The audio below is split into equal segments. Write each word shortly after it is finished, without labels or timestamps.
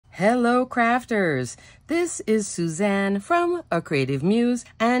Hello crafters, this is Suzanne from A Creative Muse,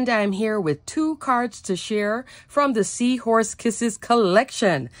 and I'm here with 2 cards to share from the Seahorse Kisses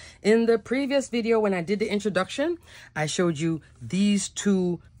Collection. In the previous video when I did the introduction, I showed you these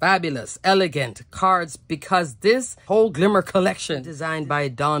 2 fabulous, elegant cards because this whole Glimmer collection, designed by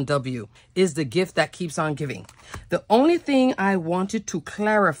Don W., is the gift that keeps on giving. The only thing I wanted to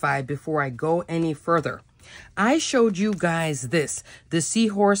clarify before I go any further, I showed you guys this, the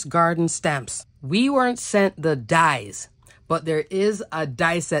Seahorse Garden stamps. We weren't sent the dies, but there is a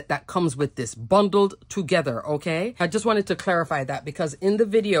die set that comes with this bundled together, okay? I just wanted to clarify that because in the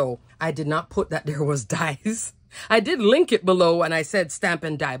video, I did not put that there was dies. I did link it below and I said stamp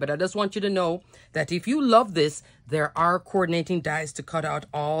and die, but I just want you to know that if you love this, there are coordinating dies to cut out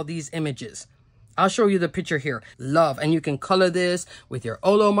all these images. I'll show you the picture here. Love. And you can color this with your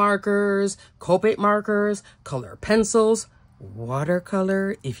Olo markers, Copic markers, color pencils,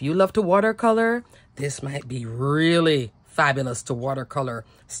 watercolor. If you love to watercolor, this might be really fabulous to watercolor,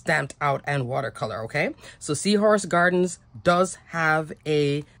 stamped out and watercolor, okay? So Seahorse Gardens does have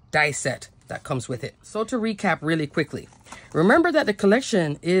a die set that comes with it. So to recap really quickly, remember that the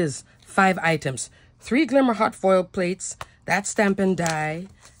collection is 5 items, 3 Glimmer hot foil plates, that stamp and die,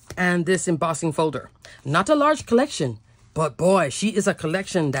 and this embossing folder. Not a large collection, but boy, she is a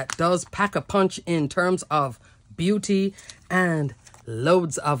collection that does pack a punch in terms of beauty and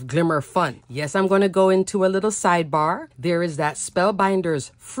loads of Glimmer fun. Yes, I'm going to go into a little sidebar. There is that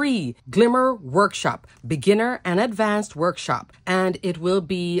Spellbinders free Glimmer workshop, beginner and advanced workshop, and it will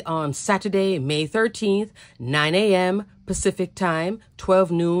be on Saturday, May 13th, 9 a.m. Pacific time,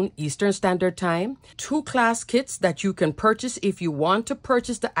 12 noon Eastern Standard Time. 2 class kits that you can purchase if you want to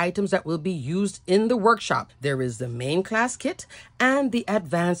purchase the items that will be used in the workshop. There is the main class kit and the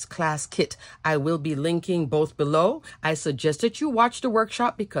advanced class kit. I will be linking both below. I suggest that you watch the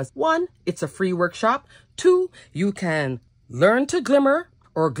workshop because 1, it's a free workshop. 2, you can learn to Glimmer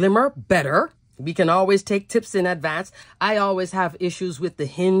or Glimmer better. We can always take tips in advance. I always have issues with the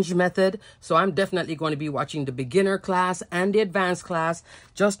hinge method, so I'm definitely going to be watching the beginner class and the advanced class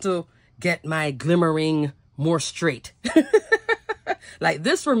just to get my glimmering more straight. Like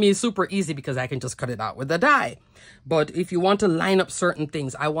this for me is super easy because I can just cut it out with a die. But if you want to line up certain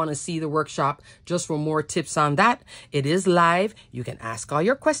things, I want to see the workshop just for more tips on that. It is live. You can ask all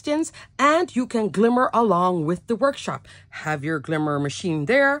your questions and you can Glimmer along with the workshop. Have your Glimmer machine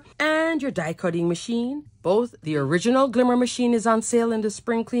there and your die cutting machine. Both the original Glimmer machine is on sale in the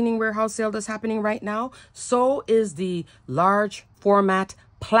spring cleaning warehouse sale that's happening right now. So is the large format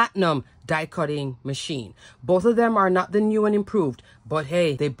platinum die cutting machine. Both of them are not the new and improved, but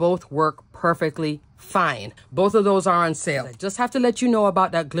hey, they both work perfectly fine. Both of those are on sale. I just have to let you know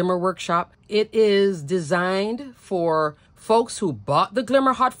about that Glimmer workshop. It is designed for folks who bought the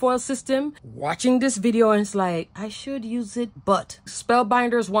Glimmer hot foil system, watching this video and it's like, I should use it, but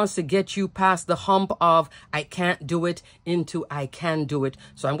Spellbinders wants to get you past the hump of I can't do it into I can do it.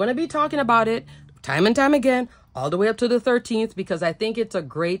 So I'm going to be talking about it time and time again, all the way up to the 13th, because I think it's a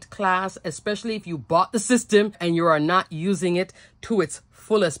great class, especially if you bought the system and you are not using it to its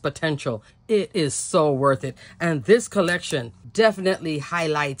fullest potential. It is so worth it. And this collection definitely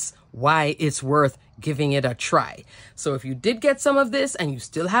highlights why it's worth giving it a try. So if you did get some of this and you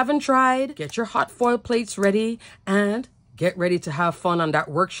still haven't tried, get your hot foil plates ready and get ready to have fun on that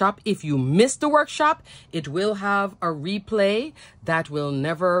workshop. If you missed the workshop, it will have a replay that will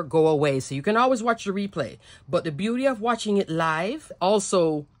never go away. So you can always watch the replay. But the beauty of watching it live,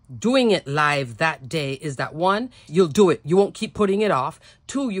 also doing it live that day, is that 1, you'll do it. You won't keep putting it off.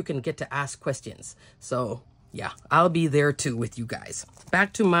 2, you can get to ask questions. So yeah, I'll be there too with you guys.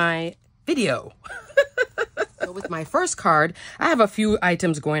 Back to my video. So with my first card, I have a few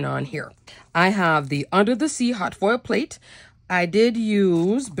items going on here. I have the Under the Sea hot foil plate. I did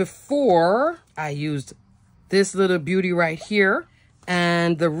use before, I used this little beauty right here.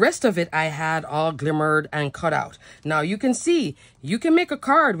 And the rest of it I had all glimmered and cut out. Now you can see, you can make a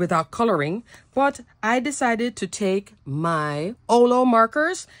card without coloring, but I decided to take my Olo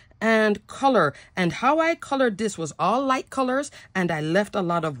markers and color. And how I colored this was all light colors and I left a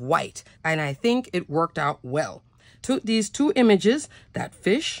lot of white. And I think it worked out well. Took these 2 images, that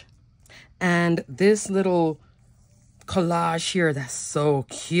fish and this little collage here that's so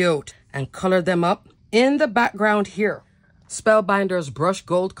cute, and colored them up in the background here. Spellbinders brush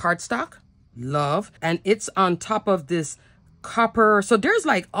gold cardstock, love, and it's on top of this copper. So there's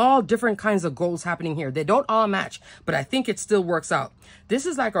like all different kinds of golds happening here. They don't all match, but I think it still works out. This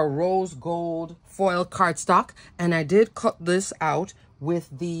is like a rose gold foil cardstock, and I did cut this out with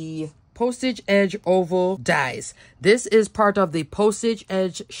the postage edge oval dies. This is part of the postage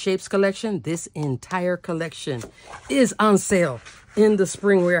edge shapes collection. This entire collection is on sale in the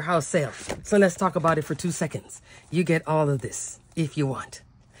spring warehouse sale. So let's talk about it for 2 seconds. You get all of this if you want.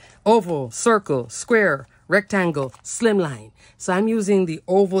 Oval, circle, square, rectangle, slimline. So I'm using the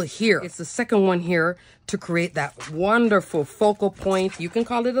oval here. It's the second one here to create that wonderful focal point. You can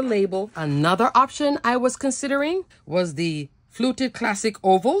call it a label. Another option I was considering was the fluted classic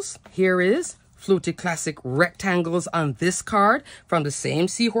ovals. Here is fluted classic rectangles on this card from the same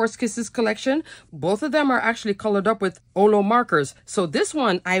Seahorse Kisses collection. Both of them are actually colored up with Olo markers. So this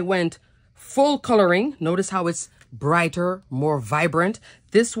one I went full coloring. Notice how it's brighter, more vibrant.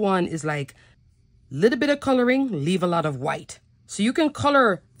 This one is like a little bit of coloring, leave a lot of white. So you can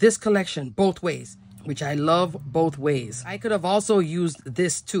color this collection both ways, which I love both ways. I could have also used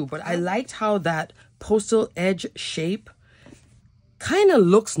this too, but I liked how that postal edge shape kind of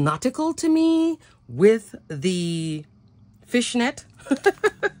looks nautical to me with the fishnet.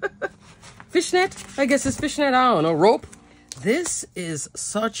 Fishnet? I guess it's fishnet, I don't know, rope. This is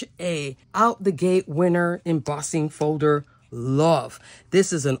such a out the gate winner embossing folder. Love.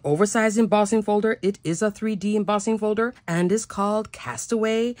 This is an oversized embossing folder. It is a 3D embossing folder and is called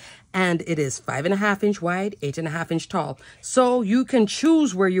Castaway, and it is 5.5 inch wide, 8.5 inch tall. So you can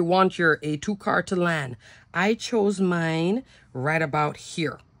choose where you want your A2 card to land. I chose mine right about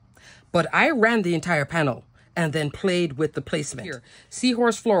here, but I ran the entire panel and then played with the placement. Here,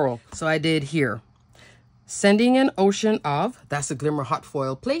 Seahorse floral. So I did here. Sending an ocean of, that's a Glimmer hot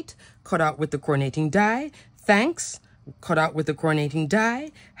foil plate, cut out with the coordinating die. Thanks. Cut out with the coordinating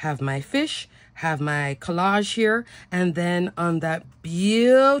die, have my fish, have my collage here, and then on that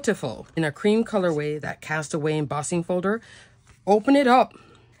beautiful, in a cream colorway, that Castaway embossing folder, open it up,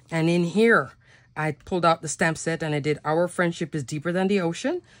 and in here, I pulled out the stamp set and I did Our Friendship is Deeper Than the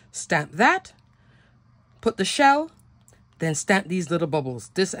Ocean, stamp that, put the shell, then stamp these little bubbles.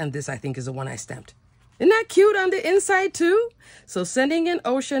 This and this, I think, is the one I stamped. Isn't that cute on the inside too? So sending an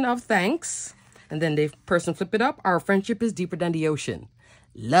ocean of thanks. And then the person flip it up. Our friendship is deeper than the ocean.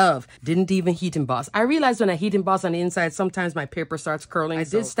 Love. Didn't even heat emboss. I realized when I heat emboss on the inside, sometimes my paper starts curling. I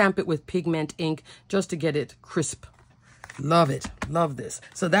did stamp it with pigment ink just to get it crisp. Love it. Love this.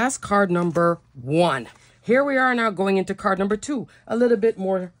 So that's card number 1. Here we are now going into card number 2. A little bit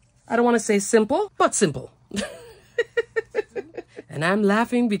more, I don't want to say simple, but simple. And I'm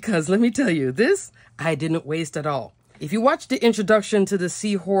laughing because let me tell you, this I didn't waste at all. If you watch the introduction to the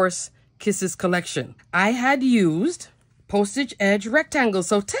Seahorse Kisses collection, I had used postage edge rectangles.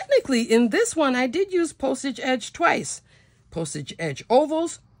 So technically in this one, I did use postage edge twice. Postage edge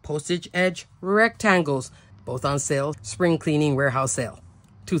ovals, postage edge rectangles, both on sale, spring cleaning warehouse sale.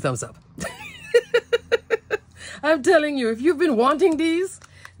 2 thumbs up. I'm telling you, if you've been wanting these,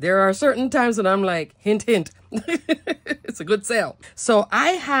 there are certain times when I'm like, hint, hint. It's a good sale. So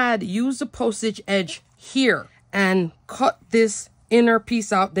I had used the postage edge here and cut this inner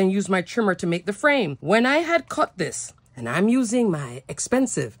piece out, then use my trimmer to make the frame. When I had cut this, and I'm using my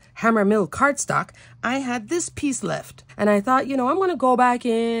expensive Hammer Mill cardstock, I had this piece left. And I thought, you know, I'm going to go back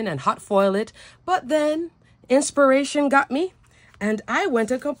in and hot foil it. But then inspiration got me and I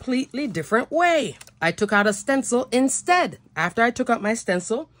went a completely different way. I took out a stencil instead. After I took out my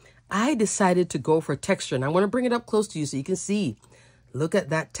stencil, I decided to go for texture. And I want to bring it up close to you so you can see. Look at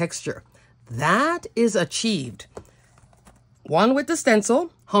that texture. That is achieved. One with the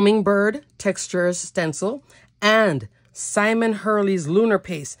stencil, Hummingbird Textures stencil, and Simon Hurley's Lunar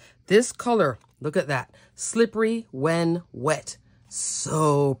Paste. This color, look at that, slippery when wet.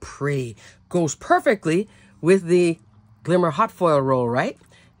 So pretty. Goes perfectly with the Glimmer hot foil roll, right?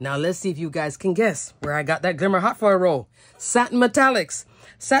 Now let's see if you guys can guess where I got that Glimmer hot foil roll. Satin Metallics.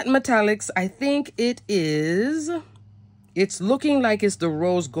 Satin Metallics, I think it is, it's looking like it's the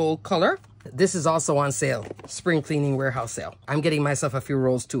rose gold color. This is also on sale, spring cleaning warehouse sale. I'm getting myself a few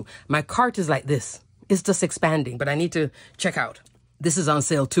rolls too. My cart is like this. It's just expanding, but I need to check out. This is on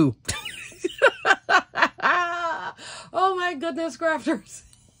sale too. Oh my goodness, crafters.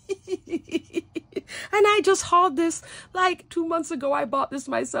 And I just hauled this like 2 months ago. I bought this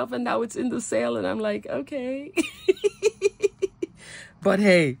myself and now it's in the sale and I'm like, okay. But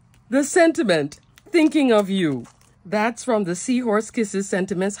hey, the sentiment, thinking of you. That's from the Seahorse Kisses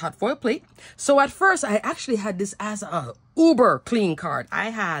Sentiments hot foil plate. So at first, I actually had this as a uber clean card. I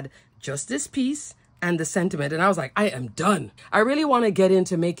had just this piece and the sentiment, and I was like, I am done. I really want to get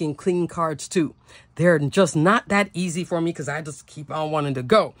into making clean cards too. They're just not that easy for me because I just keep on wanting to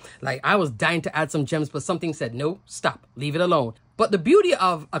go. Like I was dying to add some gems, but something said, no, stop, leave it alone. But the beauty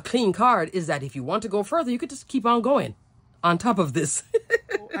of a clean card is that if you want to go further, you could just keep on going. on top of this.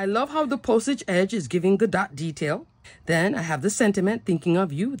 I love how the postage edge is giving the dot detail. Then I have the sentiment, thinking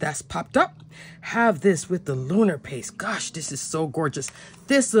of you, that's popped up. Have this with the lunar paste. Gosh, this is so gorgeous.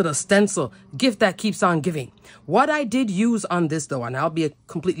 This little stencil, gift that keeps on giving. What I did use on this though, and I'll be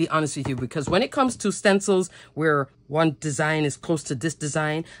completely honest with you, because when it comes to stencils where one design is close to this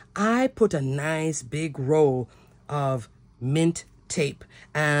design, I put a nice big roll of mint tape,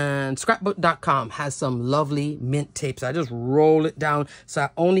 and scrapbook.com has some lovely mint tapes. I just roll it down, so I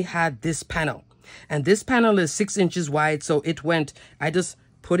only had this panel, and this panel is 6 inches wide, so it went, I just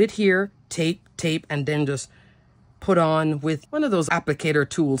put it here, tape, and then just put on with one of those applicator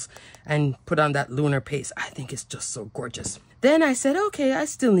tools and put on that lunar paste. I think it's just so gorgeous. Then I said, okay, I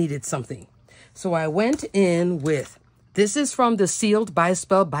still needed something, so I went in with, this is from the Sealed by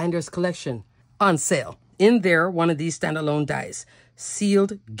Spellbinders collection, on sale. In there, one of these standalone dies,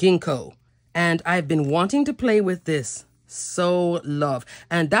 Sealed Ginkgo. And I've been wanting to play with this. So love.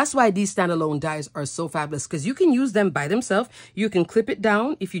 And that's why these standalone dies are so fabulous, because you can use them by themselves. You can clip it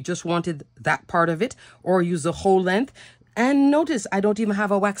down if you just wanted that part of it, or use the whole length. And notice I don't even have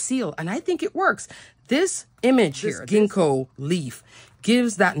a wax seal, and I think it works. This image here, ginkgo leaf,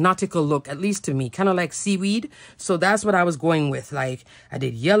 gives that nautical look, at least to me, kind of like seaweed. So that's what I was going with. Like, I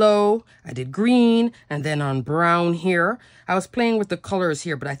did yellow, I did green, and then on brown here. I was playing with the colors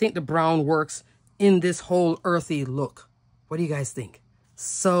here, but I think the brown works in this whole earthy look. What do you guys think?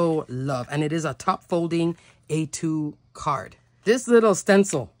 So love. And it is a top folding A2 card. This little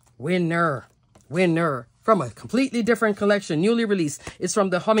stencil, winner, from a completely different collection, newly released. It's from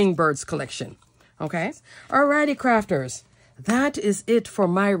the Hummingbirds collection. Okay? Alrighty, crafters. That is it for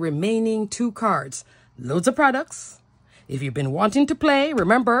my remaining 2 cards. Loads of products. If you've been wanting to play,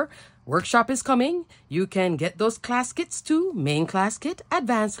 remember, workshop is coming. You can get those class kits too. Main class kit,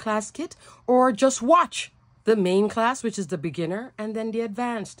 advanced class kit, or just watch the main class, which is the beginner, and then the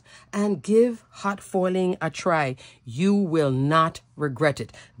advanced, and give hot foiling a try. You will not regret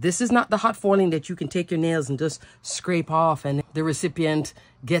it. This is not the hot foiling that you can take your nails and just scrape off and the recipient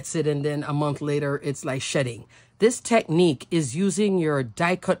gets it and then a month later it's like shedding. This technique is using your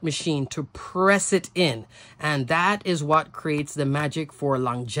die cut machine to press it in, and that is what creates the magic for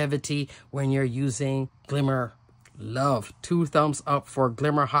longevity when you're using Glimmer. Love. 2 thumbs up for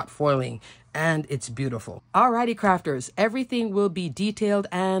Glimmer hot foiling, and it's beautiful. Alrighty, crafters, everything will be detailed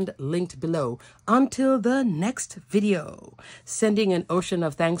and linked below. Until the next video, sending an ocean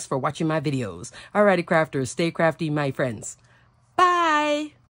of thanks for watching my videos. Alrighty, crafters, stay crafty, my friends. Bye.